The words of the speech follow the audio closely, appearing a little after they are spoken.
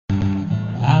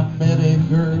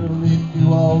girl in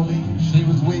New Orleans, she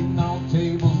was waiting on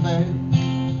tables there.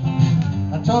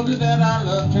 I told her that I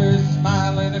loved her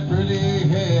smile and a pretty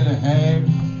head of hair.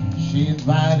 She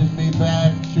invited me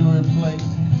back to her place,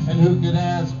 and who could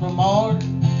ask for more?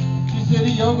 She said,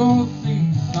 you're gonna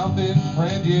see something,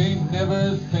 friend, you ain't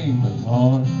never seen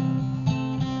before.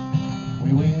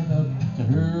 We went up to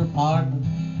her apartment,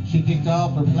 she kicked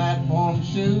off her platform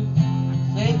shoes,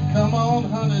 said, come on,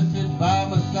 honey, sit by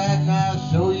my side and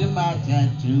I'll show you my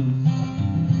tattoos.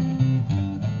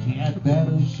 She had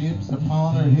battleships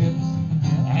upon her hips,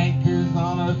 anchors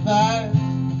on her thighs.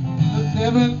 The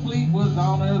 7th Fleet was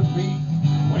on her feet,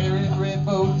 wearing red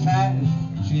bow ties.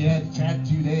 She had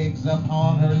tattooed eggs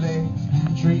upon her legs,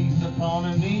 trees upon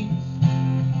her knees,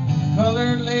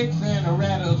 colored lakes and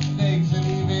rattlesnakes and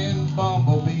even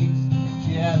bumblebees.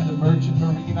 She had the merchant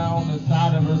marina on the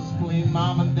side of her spleen,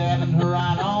 mom and dad in her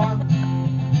right arm.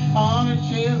 On her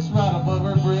chest, right above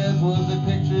her breast, was a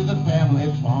picture of the family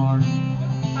farm.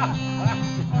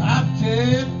 I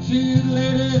tattooed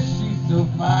lady, she's so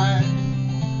fine.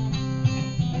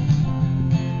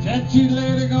 Tattooed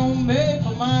lady gonna make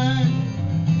her mine.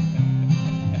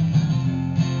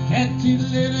 Tattooed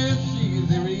lady,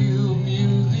 she's a real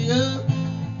museum.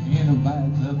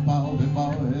 Invites up all the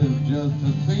boys just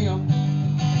to see 'em.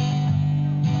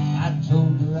 I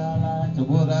told her I liked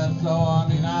what I saw. I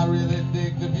mean, I really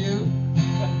dig the view.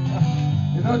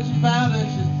 You know, she found it.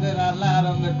 She said I'd light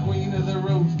on the queen of the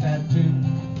rose tattoo.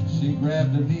 She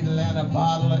grabbed a needle and a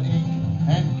bottle of ink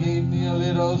and gave me a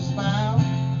little smile.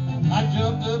 I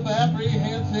jumped up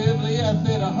apprehensively. I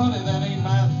said, honey, that ain't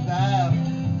my style.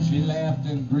 She laughed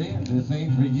and grinned. This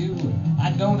ain't for you.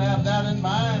 I don't have that in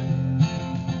mind.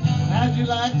 How'd you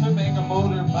like to make a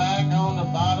motorbike on the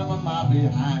bottom of my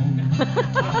behind?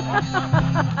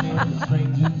 There's a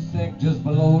strange insect just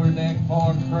below her neck,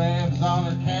 formed crabs on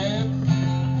her calves.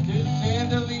 2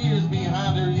 chandeliers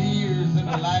behind her ears and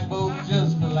a light bulb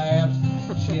just for laughs.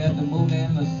 She had the moon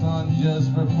and the sun just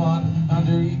for fun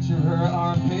under each of her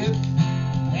armpits.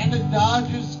 And the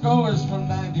Dodgers scores from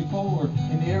 94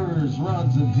 in errors,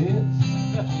 runs, and hits.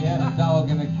 She had a dog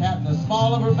and a cat in the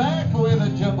small of her back with a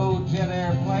jumbo jet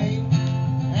airplane.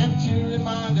 And to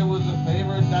remind her was a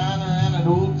favorite diner and an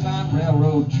old-time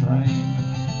railroad train.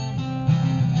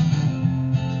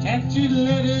 Tattooed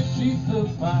lady, she's so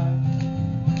fine.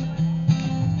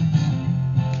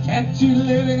 Tattooed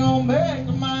lady gonna make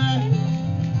her mine.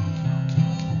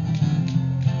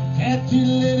 Tattooed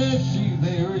lady, she's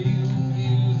a real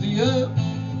museum.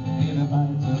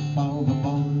 Invites up all the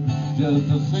boys just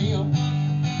to see 'em.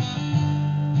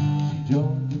 She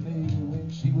joined the Navy when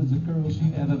she was a girl.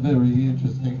 She had a very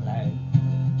interesting life.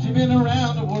 She been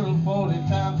around the world 40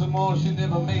 times or more. She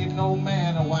never made no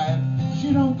man a wife.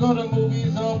 She don't go to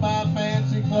movies or buy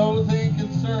fancy clothes. Ain't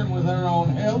concerned with her own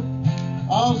health.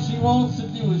 All she wants to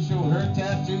do is show her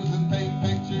tattoos and paint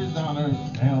pictures on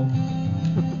herself.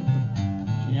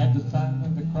 She had the sign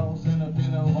of the cross and a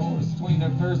pinto horse between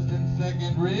her first and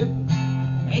second rib.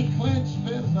 A clenched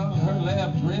fist on her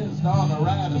left wrist, on the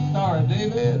right a Star of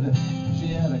David. She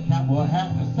had a cowboy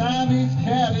hat and a Siamese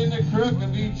cat in the crook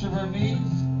of each of her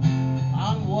knees.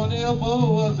 On one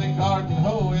elbow was a garden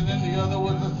hoe, and in the other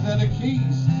was a set of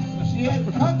keys. She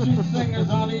had country singers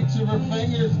on each of her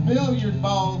fingers, billiard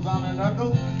balls on her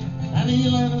knuckles, an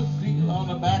eel and a seal on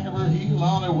the back of her heel.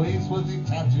 On her waist was a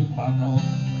tattooed buckle.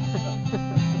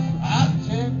 I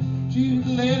tattooed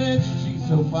lady, she's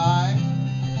so fine.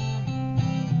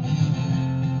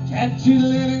 Tattooed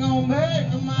lady gonna make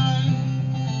her mine.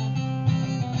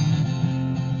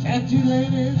 Tattooed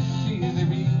lady, she's a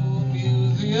real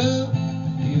museum.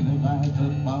 Invites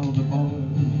up all the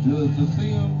boys just to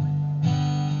see 'em.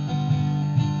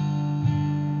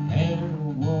 There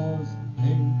was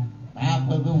a map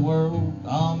of the world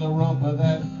on the rump of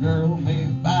that girl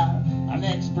made by an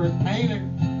expert painter.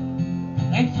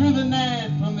 And through the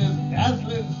night from this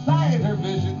dazzling sight, her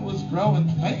vision was growing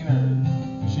fainter.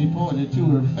 She pointed to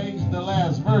her face, the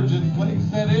last virgin place,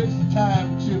 said it's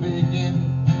time to begin.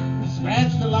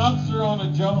 Scratched a lobster on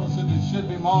her jaw, said it should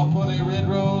be more, put a red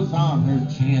rose on her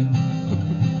chin.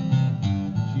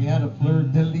 She had a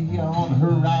fleur-de-lis on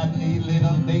her right knee,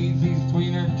 little daisies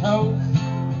between her toes.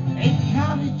 A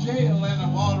county jail and a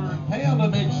watering pail to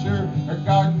make sure her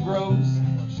garden grows.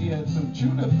 She had some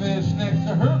tuna fish next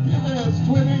to her, has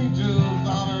 20 jewels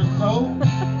on her soul.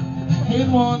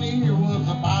 In one ear was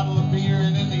a bottle of beer,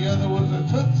 and in the other was a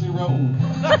Tootsie Roll.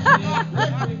 She had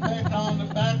Gregory Peck on the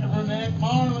back of her neck,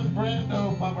 Marlon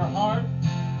Brando above her heart,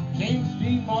 James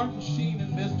Dean Martin Sheen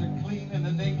and Mr. Clean, and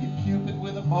a naked Cupid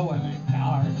with a bow and a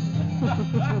card.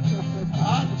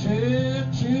 I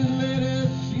tattooed lady,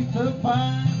 she's so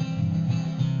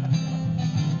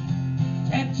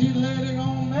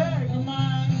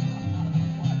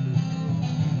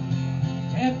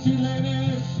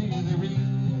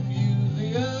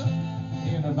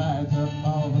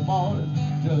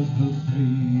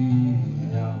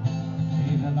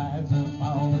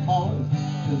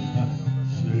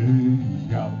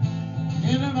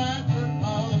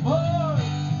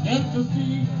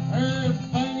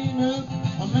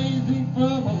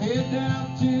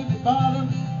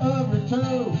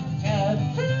two.